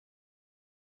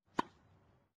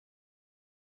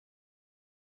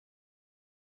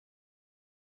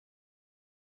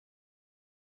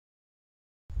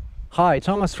Hi,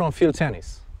 Thomas from Field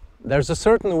Tennis. There's a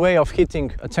certain way of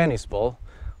hitting a tennis ball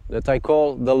that I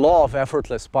call the law of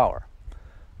effortless power.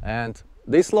 And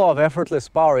this law of effortless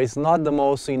power is not the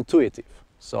most intuitive.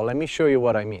 So let me show you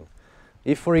what I mean.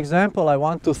 If, for example, I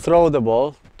want to throw the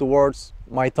ball towards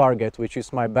my target, which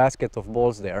is my basket of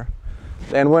balls there,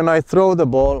 then when I throw the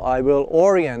ball, I will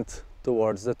orient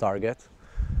towards the target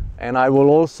and I will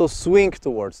also swing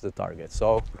towards the target.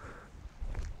 So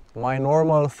my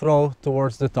normal throw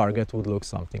towards the target would look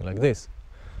something like this.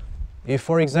 If,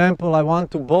 for example, I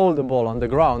want to bowl the ball on the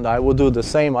ground, I would do the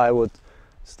same. I would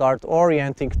start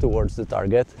orienting towards the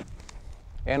target,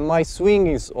 and my swing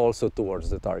is also towards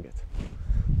the target.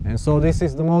 And so this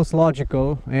is the most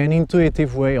logical and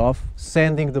intuitive way of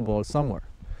sending the ball somewhere.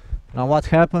 Now what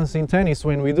happens in tennis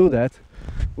when we do that,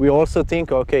 we also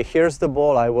think, okay, here's the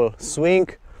ball, I will swing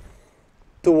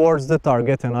towards the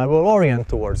target and I will orient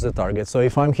towards the target. So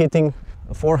if I'm hitting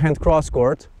a forehand cross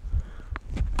court,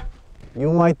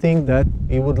 you might think that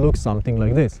it would look something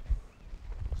like this.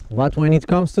 But when it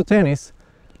comes to tennis,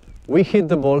 we hit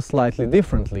the ball slightly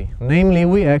differently. Namely,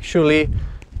 we actually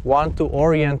want to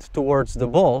orient towards the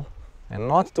ball and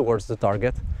not towards the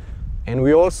target. And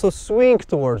we also swing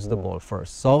towards the ball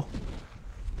first. So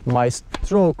my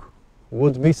stroke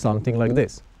would be something like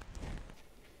this.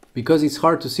 Because it's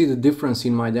hard to see the difference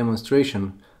in my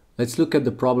demonstration, let's look at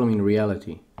the problem in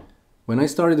reality. When I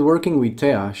started working with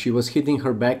Thea, she was hitting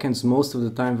her backhands most of the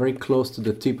time very close to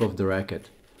the tip of the racket.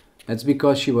 That's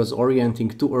because she was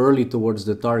orienting too early towards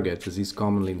the target, as is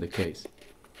commonly the case.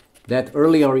 That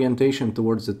early orientation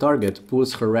towards the target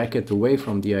pulls her racket away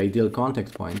from the ideal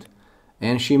contact point,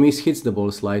 and she mishits the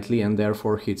ball slightly and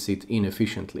therefore hits it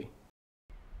inefficiently.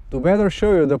 To better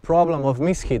show you the problem of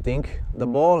mishitting the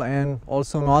ball and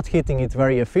also not hitting it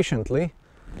very efficiently,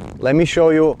 let me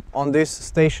show you on this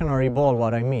stationary ball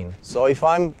what I mean. So if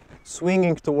I'm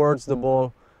swinging towards the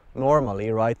ball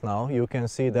normally right now, you can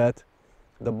see that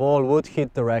the ball would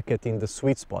hit the racket in the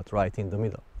sweet spot right in the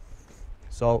middle.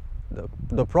 So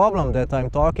the problem that I'm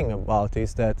talking about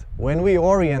is that when we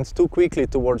orient too quickly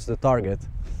towards the target,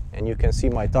 and you can see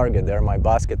my target there, my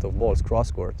basket of balls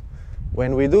cross court,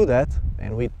 when we do that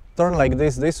and we turn like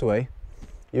this way,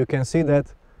 you can see that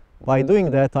by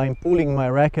doing that I'm pulling my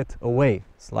racket away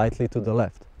slightly to the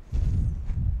left.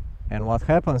 And what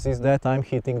happens is that I'm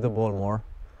hitting the ball more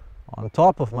on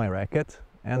top of my racket,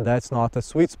 and that's not a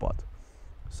sweet spot.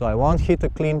 So I won't hit a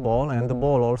clean ball, and the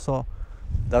ball also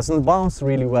doesn't bounce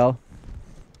really well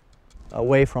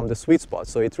away from the sweet spot.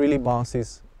 So it really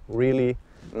bounces really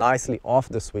nicely off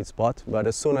the sweet spot, but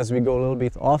as soon as we go a little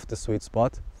bit off the sweet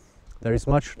spot, there is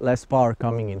much less power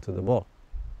coming into the ball.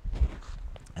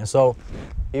 And so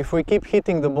if we keep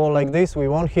hitting the ball like this, we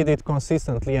won't hit it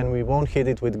consistently and we won't hit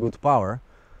it with good power.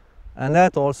 And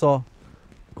that also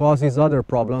causes other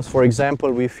problems. For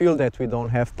example, we feel that we don't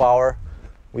have power,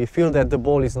 we feel that the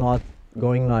ball is not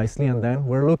going nicely, and then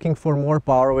we're looking for more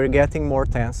power, we're getting more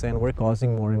tense, and we're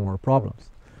causing more and more problems.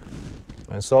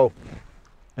 And so,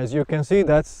 as you can see,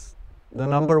 that's the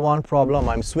number one problem.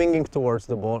 I'm swinging towards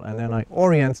the ball and then I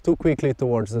orient too quickly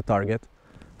towards the target.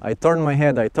 I turn my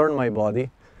head, I turn my body,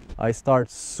 I start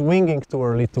swinging too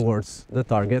early towards the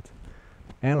target,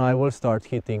 and I will start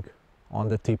hitting on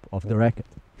the tip of the racket.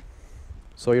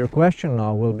 So your question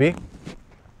now will be,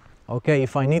 okay,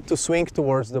 if I need to swing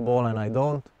towards the ball and I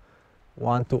don't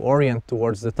want to orient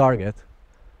towards the target,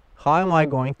 how am I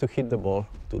going to hit the ball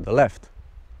to the left?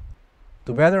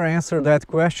 To better answer that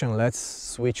question, let's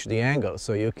switch the angle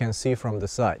so you can see from the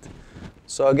side.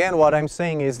 So again, what I'm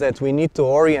saying is that we need to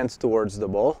orient towards the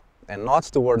ball and not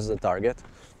towards the target.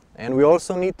 And we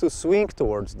also need to swing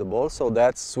towards the ball, so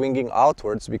that's swinging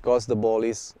outwards because the ball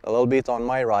is a little bit on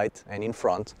my right and in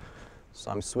front. So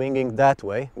I'm swinging that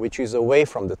way, which is away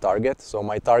from the target, so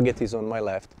my target is on my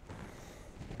left.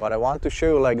 But I want to show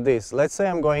you like this. Let's say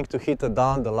I'm going to hit a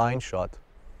down the line shot.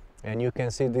 And you can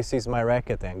see this is my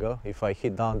racket angle if I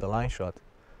hit down the line shot.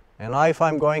 And now if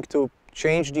I'm going to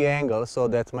change the angle so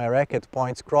that my racket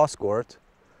points cross court,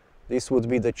 this would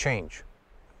be the change.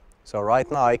 So right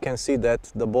now I can see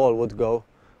that the ball would go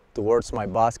towards my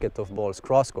basket of balls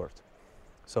cross court.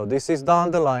 So this is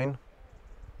down the line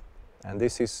and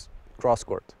this is cross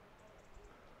court.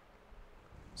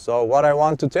 So what I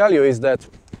want to tell you is that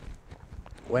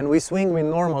when we swing with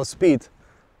normal speed,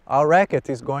 our racket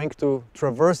is going to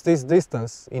traverse this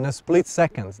distance in a split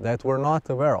second that we're not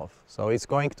aware of. So it's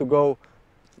going to go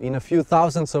in a few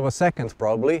thousandths of a second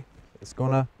probably. It's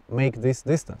going to make this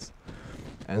distance.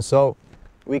 And so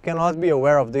we cannot be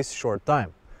aware of this short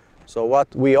time. So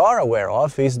what we are aware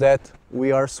of is that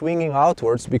we are swinging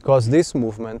outwards because this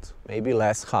movement maybe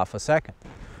lasts half a second.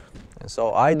 And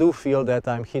so I do feel that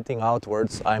I'm hitting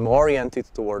outwards, I'm oriented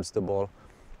towards the ball.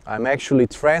 I'm actually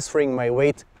transferring my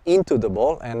weight into the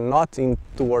ball and not in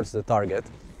towards the target.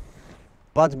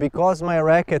 But because my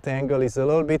racket angle is a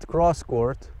little bit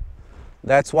cross-court,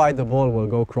 that's why the ball will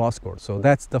go cross-court. So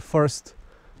that's the first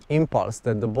impulse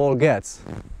that the ball gets,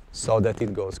 so that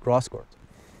it goes cross-court.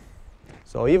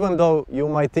 So even though you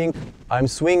might think I'm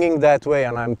swinging that way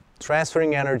and I'm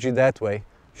transferring energy that way,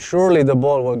 surely the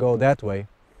ball will go that way.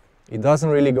 It doesn't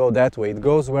really go that way. It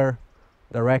goes where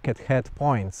the racket head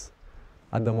points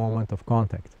at the moment of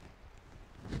contact.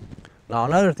 Now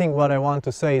another thing what I want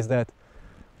to say is that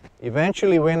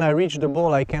eventually when I reach the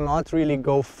ball I cannot really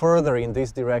go further in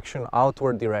this direction,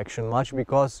 outward direction much,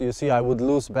 because you see I would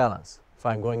lose balance if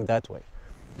I'm going that way.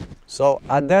 So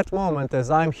at that moment,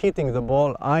 as I'm hitting the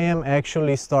ball, I am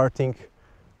actually starting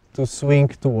to swing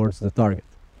towards the target.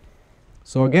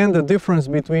 So again, the difference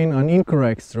between an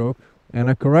incorrect stroke and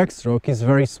a correct stroke is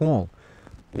very small.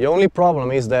 The only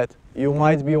problem is that you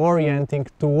might be orienting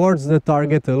towards the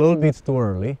target a little bit too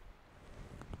early.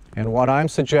 And what I'm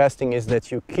suggesting is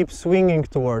that you keep swinging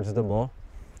towards the ball,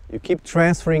 you keep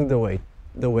transferring the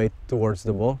weight towards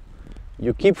the ball,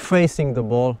 you keep facing the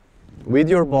ball with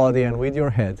your body and with your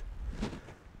head,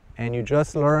 and you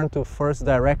just learn to first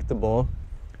direct the ball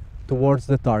towards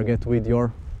the target with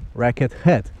your racket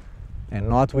head and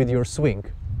not with your swing.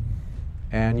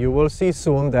 And you will see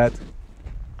soon that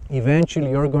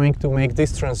eventually you're going to make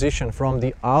this transition from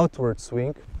the outward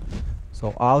swing,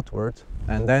 so outward,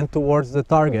 and then towards the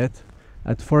target.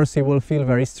 At first it will feel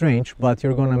very strange, but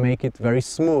you're going to make it very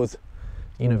smooth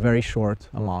in a very short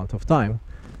amount of time.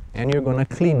 And you're going to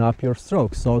clean up your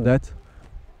stroke so that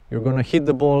you're going to hit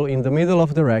the ball in the middle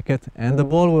of the racket, and the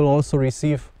ball will also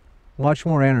receive much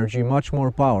more energy, much more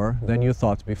power than you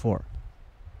thought before.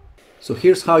 So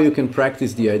here's how you can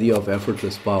practice the idea of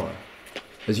effortless power.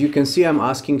 As you can see, I'm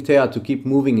asking Thea to keep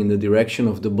moving in the direction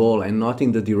of the ball and not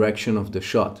in the direction of the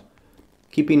shot.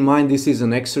 Keep in mind this is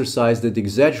an exercise that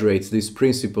exaggerates this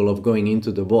principle of going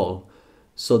into the ball,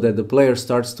 so that the player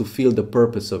starts to feel the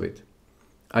purpose of it.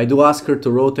 I do ask her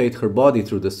to rotate her body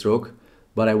through the stroke,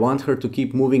 but I want her to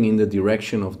keep moving in the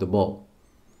direction of the ball.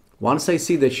 Once I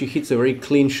see that she hits a very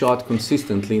clean shot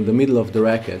consistently in the middle of the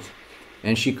racket,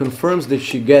 and she confirms that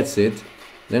she gets it,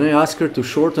 then I ask her to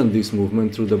shorten this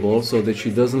movement through the ball so that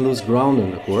she doesn't lose ground on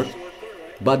the court,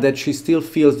 but that she still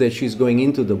feels that she's going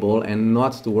into the ball and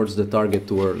not towards the target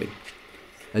too early.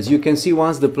 As you can see,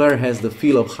 once the player has the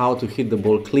feel of how to hit the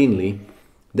ball cleanly,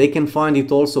 they can find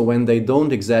it also when they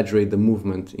don't exaggerate the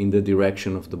movement in the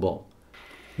direction of the ball.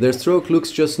 Their stroke looks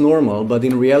just normal, but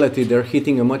in reality they're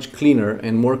hitting a much cleaner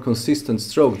and more consistent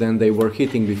stroke than they were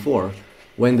hitting before,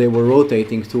 when they were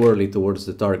rotating too early towards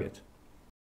the target.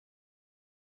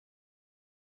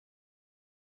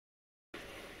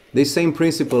 This same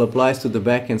principle applies to the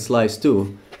backhand slice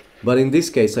too, but in this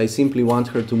case I simply want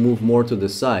her to move more to the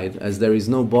side, as there is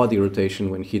no body rotation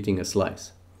when hitting a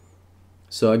slice.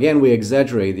 So again we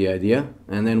exaggerate the idea,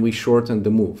 and then we shorten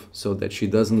the move so that she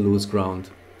doesn't lose ground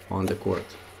on the court.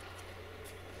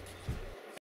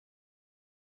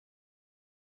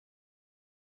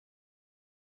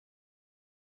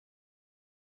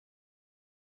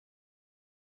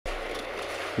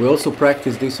 We also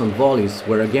practice this on volleys,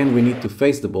 where again we need to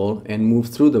face the ball and move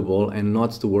through the ball and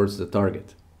not towards the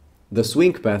target. The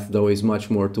swing path though is much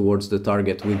more towards the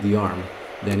target with the arm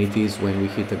than it is when we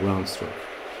hit a ground stroke.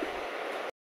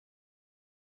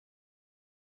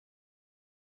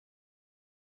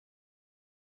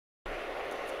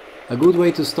 A good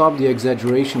way to stop the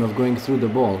exaggeration of going through the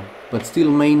ball, but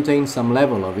still maintain some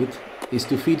level of it, is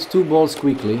to feed two balls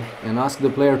quickly and ask the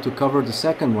player to cover the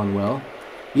second one well,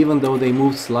 even though they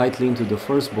moved slightly into the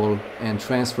first ball and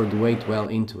transferred weight well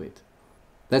into it.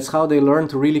 That's how they learn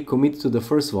to really commit to the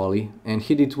first volley and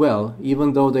hit it well,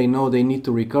 even though they know they need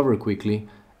to recover quickly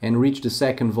and reach the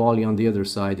second volley on the other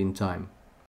side in time.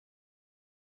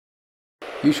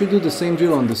 You should do the same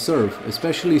drill on the serve,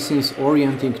 especially since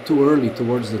orienting too early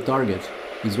towards the target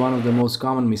is one of the most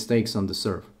common mistakes on the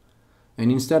serve. And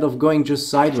instead of going just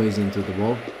sideways into the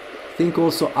ball, think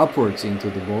also upwards into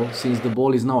the ball, since the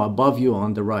ball is now above you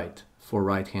on the right, for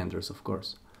right-handers of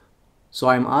course. So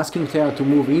I'm asking Thea to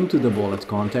move into the ball at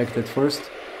contact at first,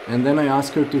 and then I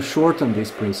ask her to shorten this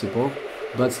principle,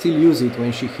 but still use it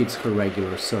when she hits her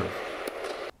regular serve.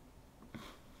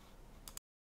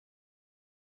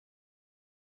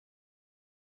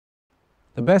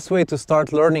 The best way to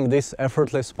start learning this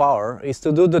effortless power is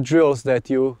to do the drills that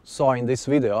you saw in this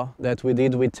video that we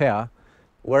did with Thea,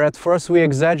 where at first we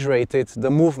exaggerated the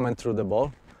movement through the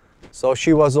ball. So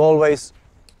she was always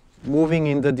moving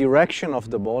in the direction of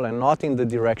the ball and not in the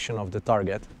direction of the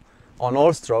target. on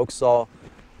all strokes. So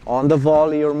on the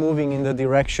volley you're moving in the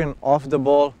direction of the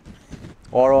ball,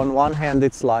 or on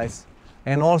one-handed slice.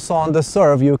 And also on the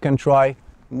serve you can try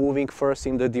moving first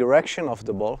in the direction of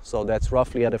the ball, so that's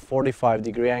roughly at a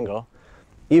 45-degree angle,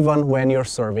 even when you're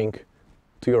serving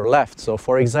to your left. So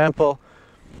for example,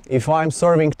 if I'm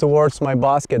serving towards my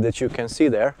basket that you can see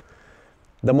there,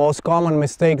 the most common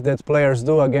mistake that players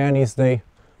do again is they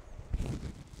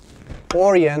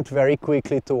orient very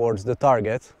quickly towards the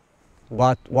target.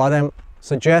 But what I'm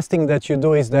suggesting that you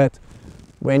do is that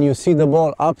when you see the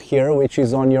ball up here, which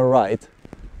is on your right,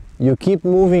 you keep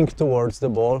moving towards the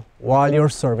ball while you're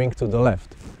serving to the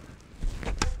left.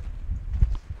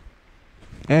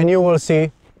 And you will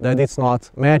see that it's not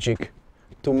magic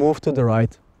to move to the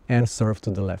right and serve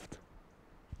to the left.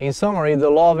 In summary, the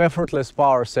law of effortless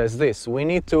power says this: we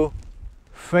need to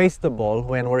face the ball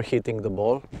when we're hitting the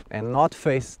ball and not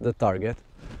face the target.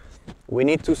 We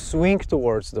need to swing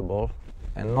towards the ball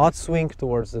and not swing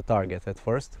towards the target at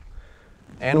first.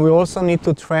 And we also need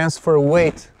to transfer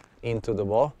weight into the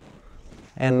ball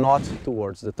and not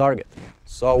towards the target.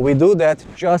 So we do that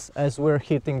just as we're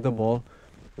hitting the ball.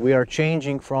 We are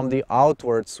changing from the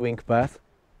outward swing path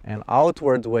and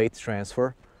outward weight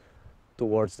transfer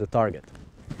towards the target.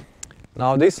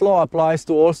 Now this law applies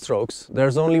to all strokes.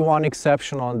 There's only one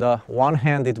exception on the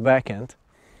one-handed backhand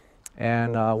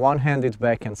and one-handed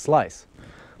backhand slice.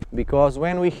 Because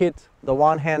when we hit the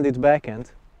one-handed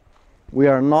backhand, we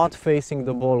are not facing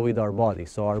the ball with our body.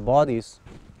 So our body is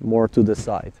more to the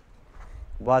side.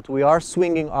 But we are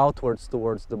swinging outwards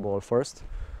towards the ball first.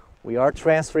 We are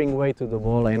transferring weight to the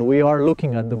ball and we are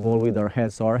looking at the ball with our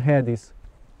head. So our head is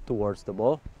towards the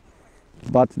ball,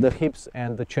 but the hips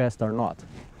and the chest are not.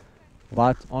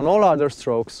 But on all other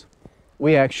strokes,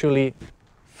 we actually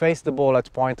face the ball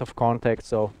at point of contact.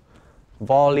 So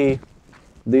volley,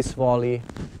 this volley,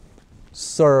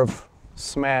 serve,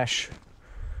 smash,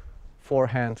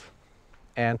 forehand,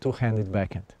 and two-handed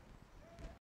backhand.